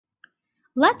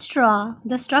Let's draw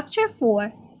the structure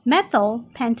for methyl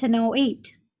pentanoate.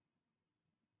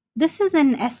 This is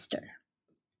an ester.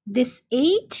 This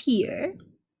 8 here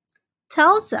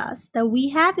tells us that we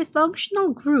have a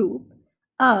functional group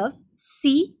of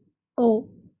COO.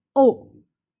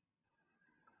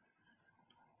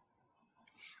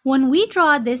 When we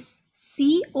draw this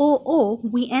COO,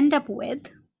 we end up with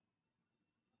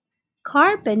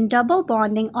carbon double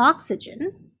bonding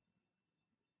oxygen,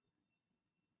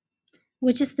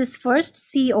 which is this first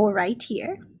CO right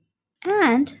here,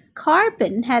 and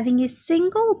carbon having a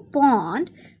single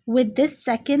bond with this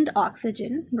second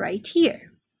oxygen right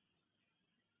here.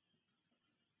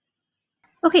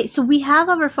 Okay, so we have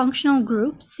our functional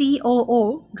group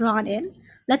COO drawn in.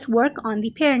 Let's work on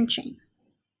the parent chain.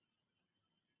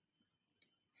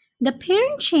 The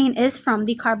parent chain is from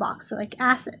the carboxylic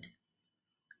acid.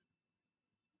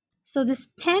 So this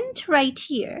pent right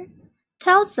here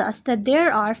tells us that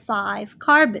there are 5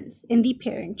 carbons in the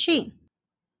parent chain.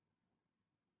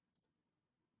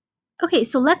 Okay,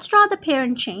 so let's draw the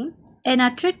parent chain. And a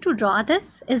trick to draw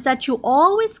this is that you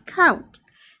always count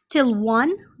till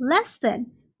 1 less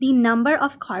than the number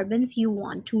of carbons you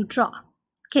want to draw.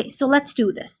 Okay, so let's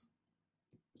do this.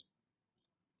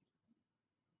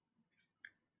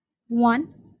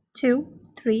 1, 2,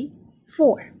 3,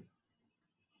 4.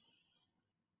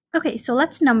 Okay, so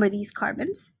let's number these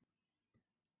carbons.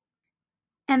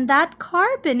 And that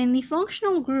carbon in the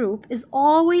functional group is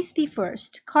always the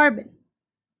first carbon.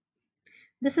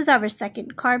 This is our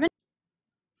second carbon,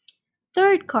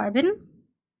 third carbon,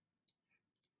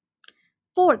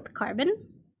 fourth carbon,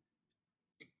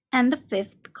 and the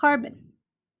fifth carbon.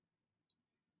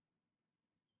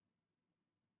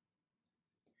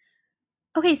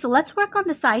 Okay, so let's work on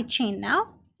the side chain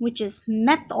now, which is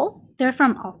methyl. They're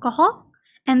from alcohol,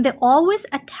 and they always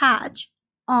attach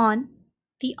on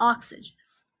the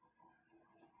oxygens.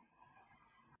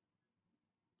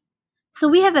 So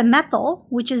we have a methyl,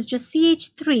 which is just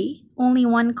CH3, only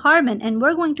 1 carbon, and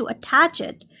we're going to attach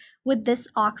it with this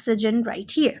oxygen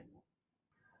right here.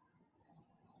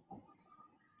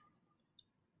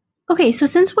 Okay, so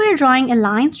since we're drawing a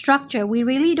line structure, we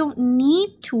really don't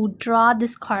need to draw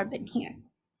this carbon here.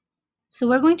 So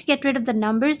we're going to get rid of the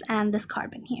numbers and this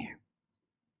carbon here.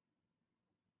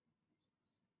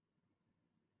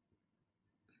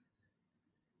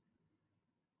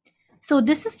 So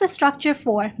this is the structure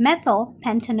for methyl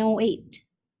pentanoate.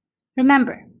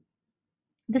 Remember,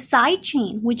 the side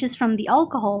chain, which is from the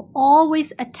alcohol,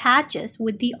 always attaches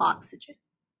with the oxygen.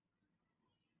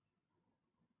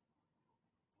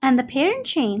 And the parent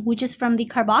chain, which is from the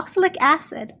carboxylic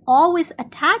acid, always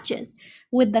attaches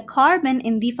with the carbon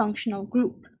in the functional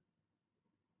group.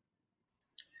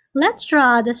 Let's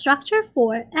draw the structure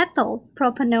for ethyl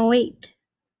propanoate.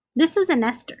 This is an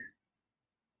ester.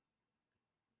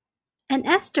 An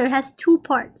ester has 2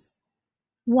 parts.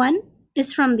 One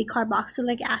is from the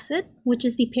carboxylic acid, which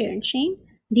is the parent chain.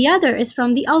 The other is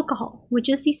from the alcohol, which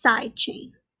is the side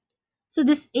chain. So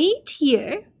this 8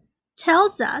 here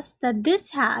tells us that this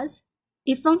has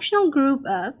a functional group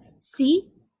of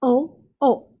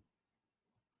COO.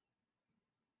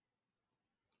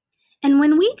 And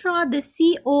when we draw the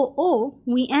COO,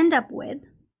 we end up with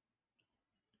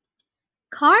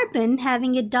carbon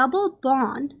having a double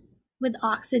bond with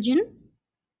oxygen,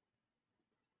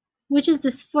 which is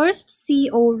this first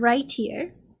CO right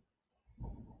here,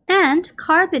 and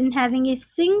carbon having a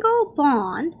single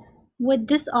bond with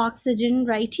this oxygen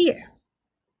right here.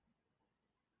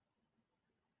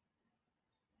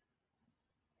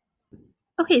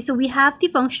 Okay, so we have the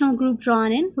functional group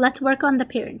drawn in. Let's work on the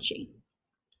parent chain.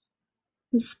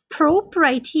 This prop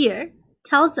right here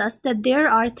tells us that there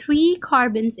are 3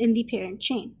 carbons in the parent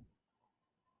chain.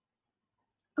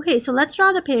 Okay, so let's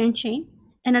draw the parent chain.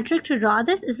 And a trick to draw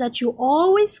this is that you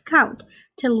always count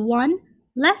till 1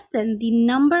 less than the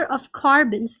number of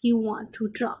carbons you want to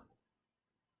draw.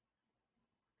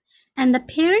 And the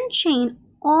parent chain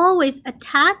always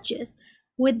attaches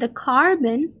with the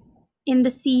carbon in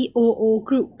the COO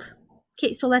group.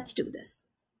 Okay, so let's do this.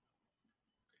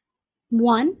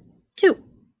 1, 2.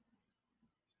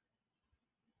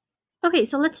 Okay,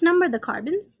 so let's number the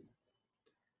carbons.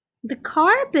 The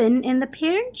carbon in the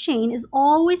parent chain is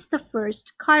always the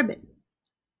first carbon.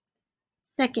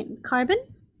 Second carbon.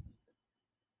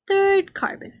 Third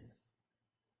carbon.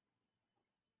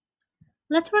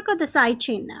 Let's work on the side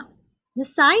chain now. The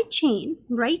side chain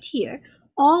right here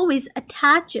always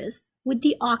attaches with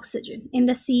the oxygen in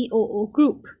the COO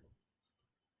group,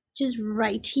 which is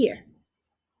right here.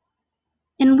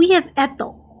 And we have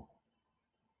ethyl.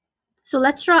 So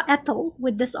let's draw ethyl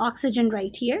with this oxygen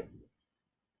right here.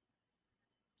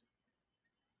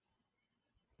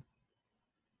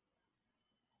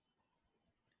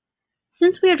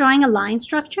 Since we are drawing a line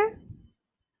structure,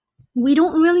 we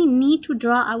don't really need to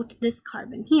draw out this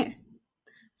carbon here.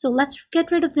 So let's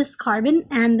get rid of this carbon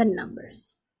and the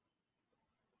numbers.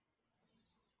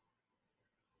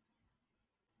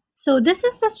 So this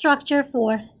is the structure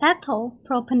for ethyl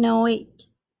propanoate.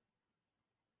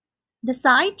 The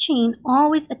side chain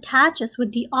always attaches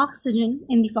with the oxygen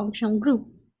in the functional group.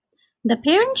 The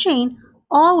parent chain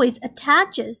always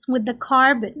attaches with the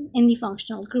carbon in the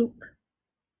functional group.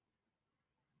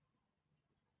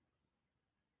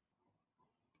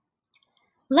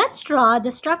 Let's draw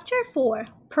the structure for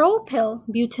propyl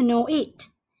butanoate.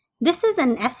 This is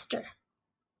an ester.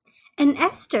 An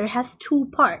ester has two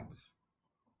parts.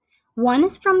 One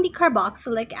is from the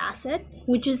carboxylic acid,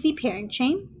 which is the parent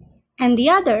chain, and the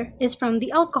other is from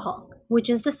the alcohol, which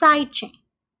is the side chain.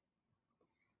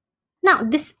 Now,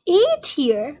 this 8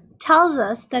 here tells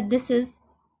us that this is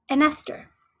an ester.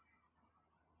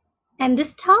 And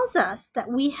this tells us that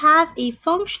we have a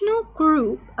functional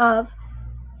group of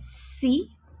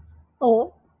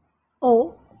COO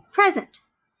present.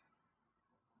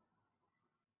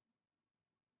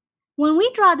 When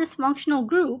we draw this functional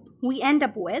group, we end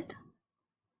up with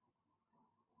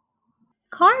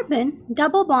carbon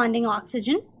double bonding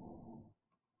oxygen.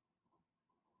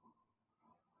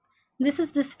 This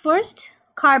is this first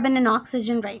carbon and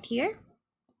oxygen right here.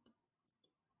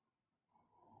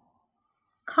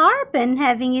 Carbon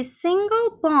having a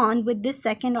single bond with this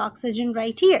second oxygen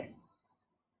right here.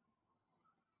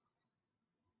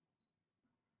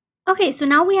 Okay, so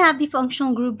now we have the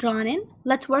functional group drawn in.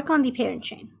 Let's work on the parent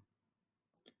chain.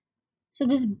 So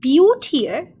this but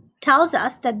here tells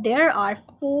us that there are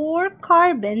 4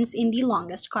 carbons in the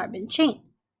longest carbon chain,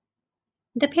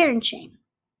 the parent chain.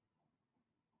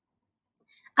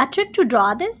 A trick to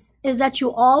draw this is that you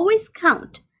always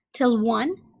count till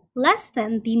 1 less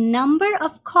than the number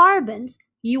of carbons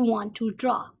you want to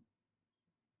draw.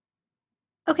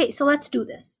 Okay, so let's do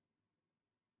this.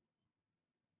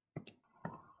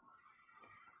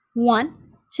 1,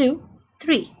 2,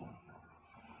 3.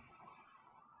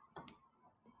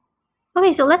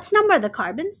 Okay, so let's number the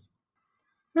carbons.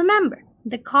 Remember,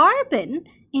 the carbon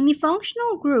in the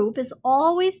functional group is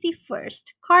always the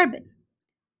first carbon,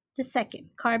 the second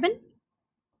carbon,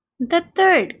 the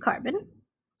third carbon,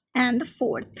 and the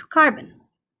fourth carbon.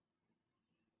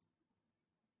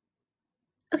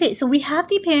 Okay, so we have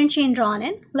the parent chain drawn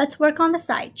in. Let's work on the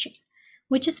side chain,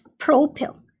 which is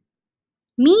propyl,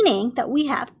 meaning that we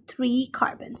have 3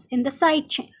 carbons in the side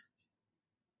chain.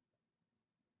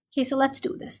 Okay, so let's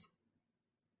do this.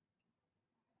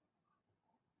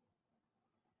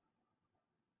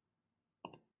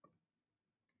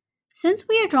 Since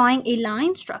we are drawing a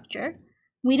line structure,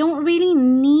 we don't really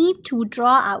need to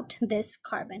draw out this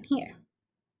carbon here.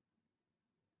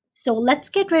 So let's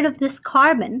get rid of this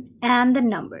carbon and the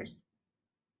numbers.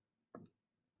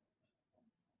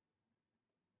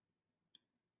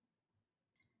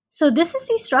 So this is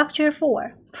the structure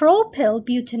for propyl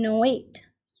butanoate.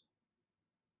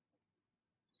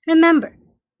 Remember,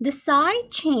 the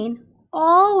side chain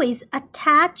always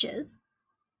attaches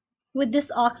with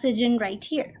this oxygen right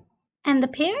here. And the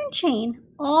parent chain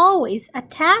always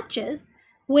attaches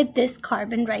with this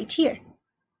carbon right here.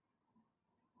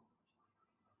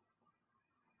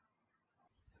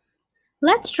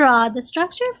 Let's draw the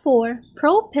structure for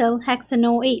propyl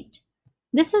hexanoate.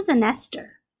 This is an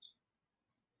ester.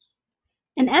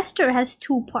 An ester has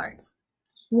 2 parts.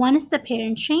 One is the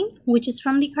parent chain, which is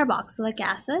from the carboxylic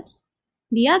acid.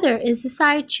 The other is the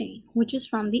side chain, which is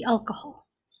from the alcohol.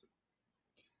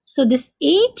 So this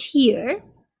 8 here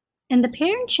in the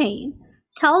parent chain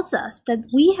tells us that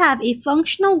we have a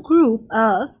functional group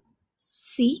of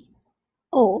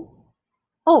COO.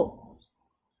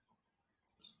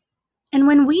 And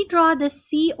when we draw this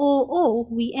COO,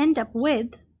 we end up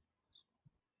with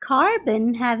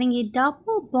carbon having a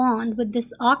double bond with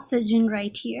this oxygen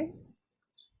right here.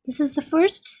 This is the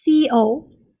first CO.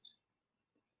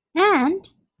 And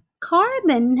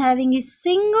carbon having a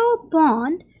single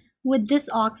bond with this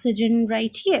oxygen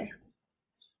right here,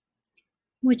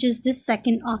 which is this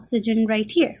second oxygen right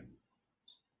here.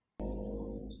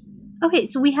 Okay,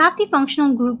 so we have the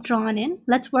functional group drawn in.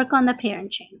 Let's work on the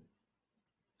parent chain.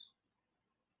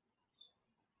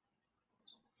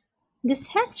 This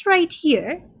hex right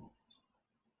here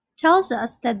tells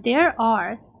us that there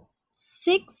are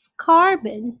 6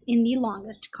 carbons in the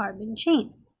longest carbon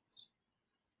chain.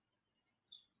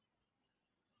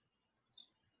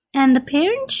 And the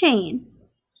parent chain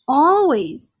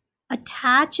always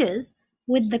attaches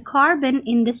with the carbon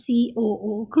in the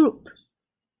COO group.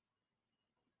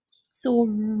 So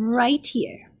right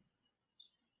here.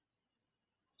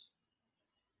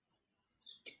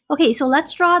 Okay, so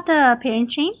let's draw the parent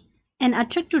chain. And a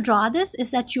trick to draw this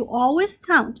is that you always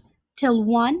count till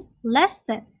one less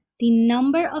than the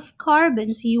number of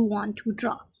carbons you want to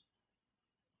draw.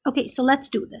 Okay, so let's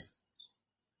do this.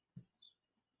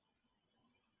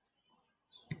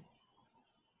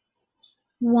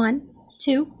 One,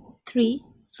 two, three,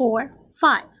 four,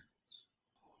 five.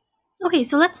 Okay,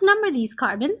 so let's number these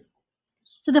carbons.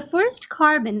 So the first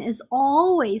carbon is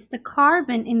always the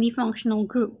carbon in the functional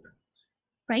group.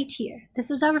 Right here.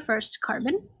 This is our first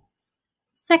carbon.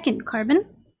 Second carbon.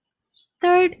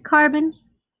 Third carbon.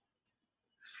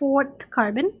 Fourth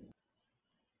carbon.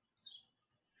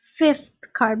 Fifth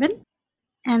carbon.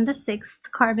 And the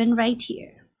sixth carbon right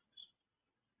here.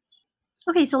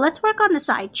 Okay, so let's work on the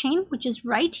side chain, which is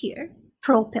right here,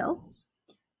 propyl.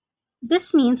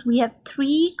 This means we have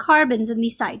 3 carbons in the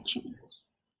side chain.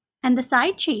 And the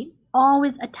side chain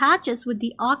always attaches with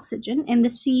the oxygen in the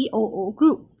COO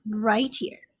group, right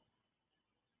here.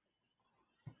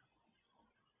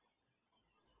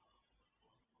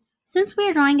 Since we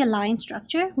are drawing a line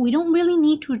structure, we don't really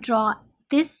need to draw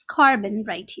this carbon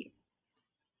right here.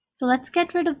 So let's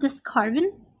get rid of this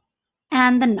carbon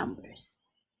and the numbers.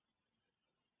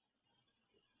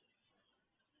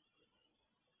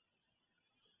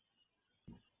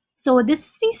 So this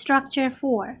is the structure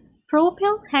for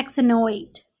propyl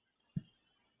hexanoate.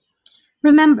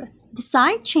 Remember, the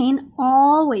side chain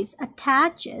always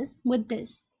attaches with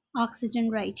this oxygen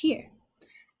right here.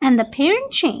 And the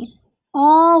parent chain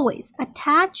always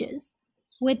attaches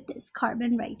with this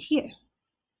carbon right here.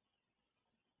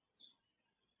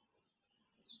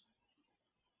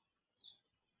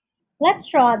 Let's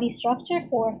draw the structure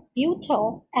for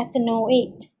butyl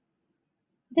ethanoate.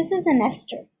 This is an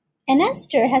ester. An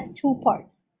ester has 2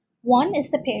 parts. One is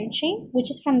the parent chain,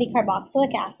 which is from the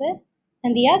carboxylic acid,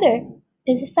 and the other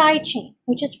is a side chain,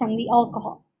 which is from the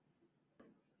alcohol.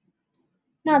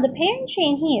 Now the parent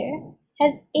chain here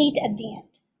has 8 at the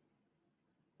end,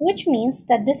 which means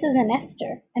that this is an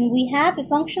ester, and we have a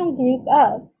functional group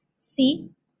of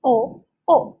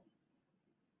COO.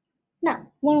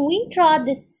 Now, when we draw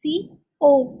this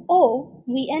COO,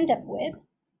 we end up with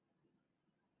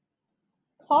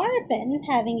carbon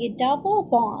having a double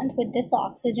bond with this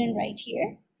oxygen right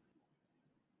here,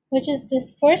 which is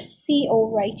this first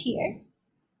CO right here,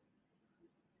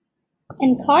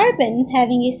 and carbon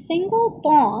having a single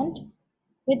bond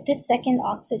with this second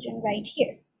oxygen right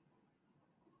here.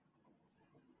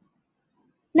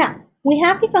 Now, we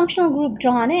have the functional group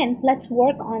drawn in. Let's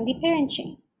work on the parent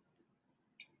chain.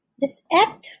 This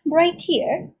eth right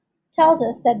here tells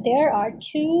us that there are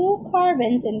 2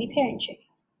 carbons in the parent chain.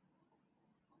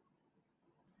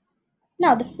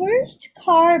 Now, the first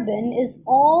carbon is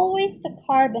always the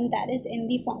carbon that is in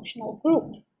the functional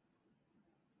group.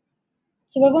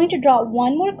 So we're going to draw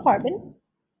one more carbon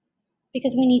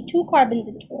because we need 2 carbons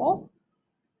in total.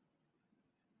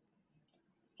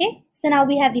 Okay, so now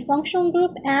we have the functional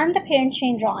group and the parent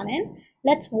chain drawn in.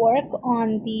 Let's work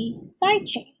on the side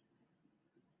chain.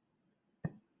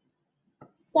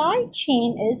 Side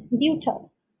chain is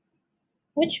butyl,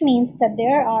 which means that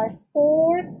there are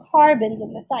 4 carbons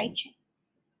in the side chain.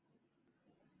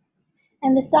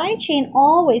 And the side chain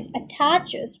always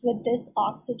attaches with this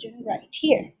oxygen right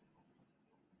here.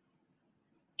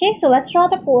 Okay, so let's draw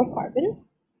the 4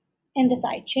 carbons in the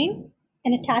side chain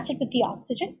and attach it with the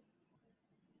oxygen.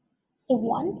 So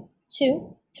 1,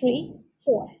 2, 3,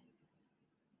 4.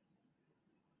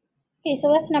 Okay, so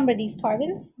let's number these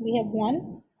carbons. We have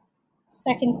 1,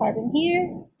 second carbon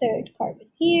here, third carbon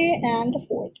here, and the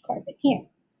 4th carbon here.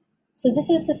 So this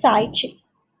is the side chain.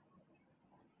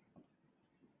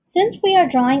 Since we are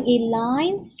drawing a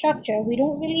line structure, we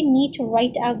don't really need to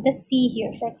write out the C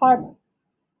here for carbon.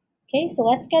 Okay, so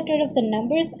let's get rid of the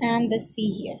numbers and the C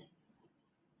here.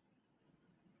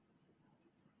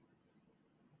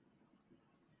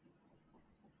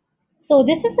 So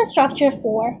this is the structure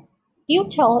for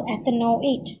butyl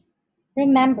ethanoate.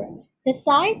 Remember, the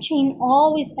side chain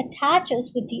always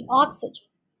attaches with the oxygen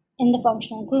in the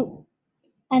functional group,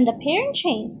 and the parent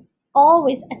chain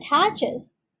always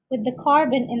attaches with the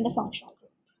carbon in the functional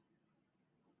group.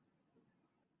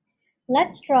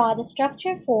 Let's draw the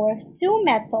structure for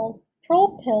 2-methyl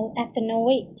propyl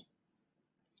ethanoate.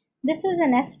 This is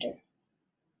an ester.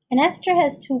 An ester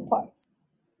has 2 parts.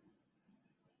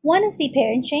 One is the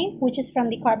parent chain, which is from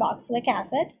the carboxylic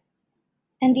acid,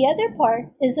 and the other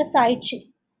part is the side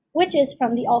chain, which is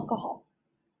from the alcohol.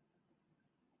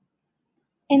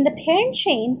 In the parent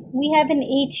chain, we have an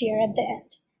 8 here at the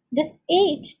end. This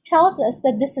 8 tells us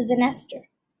that this is an ester,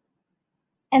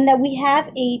 and that we have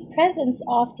a presence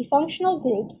of the functional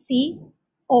group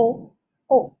COO.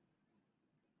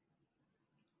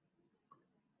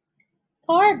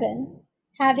 carbon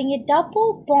having a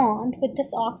double bond with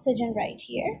this oxygen right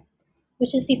here,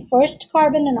 which is the first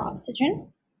carbon and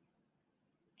oxygen,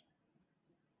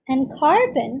 and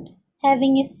carbon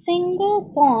having a single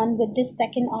bond with this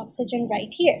second oxygen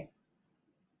right here.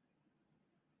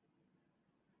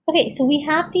 Okay, so we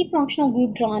have the functional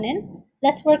group drawn in.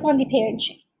 Let's work on the parent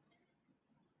chain.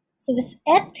 So this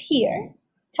eth here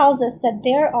tells us that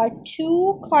there are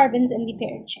 2 carbons in the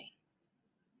parent chain.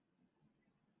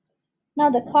 Now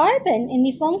the carbon in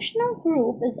the functional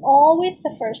group is always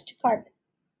the first carbon.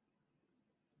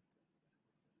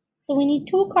 So we need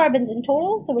 2 carbons in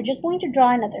total, so we're just going to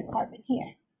draw another carbon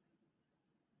here.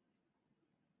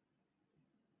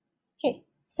 Okay,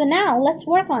 so now let's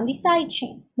work on the side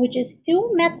chain, which is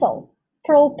 2-methyl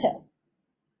propyl.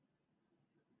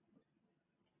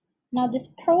 Now this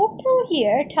propyl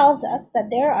here tells us that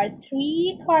there are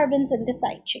 3 carbons in the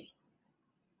side chain.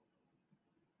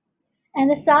 And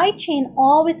the side chain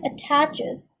always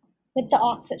attaches with the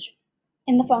oxygen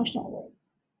in the functional group.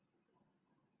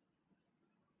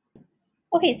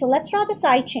 Okay, so let's draw the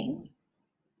side chain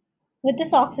with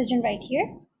this oxygen right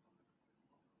here.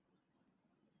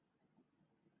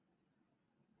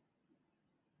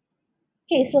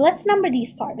 Okay, so let's number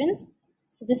these carbons.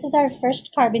 So this is our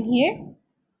first carbon here,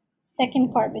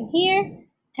 second carbon here,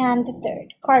 and the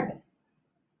third carbon.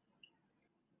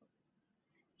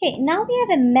 Okay, now we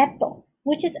have a methyl,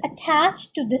 which is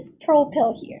attached to this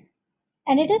propyl here.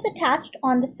 And it is attached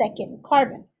on the second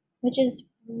carbon, which is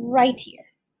right here.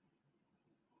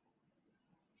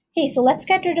 Okay, so let's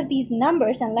get rid of these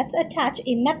numbers and let's attach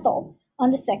a methyl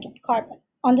on the second carbon,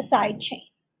 on the side chain.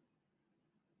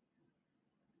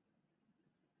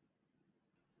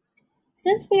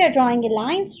 Since we are drawing a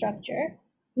line structure,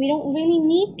 we don't really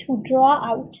need to draw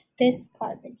out this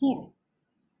carbon here.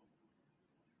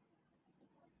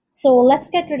 So let's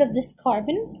get rid of this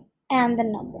carbon and the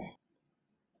number.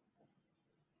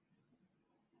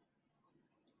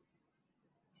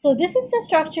 So this is the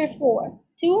structure for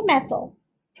 2-methyl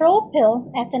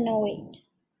propyl ethanoate.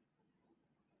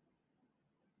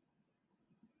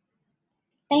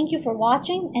 Thank you for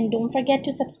watching and don't forget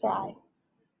to subscribe.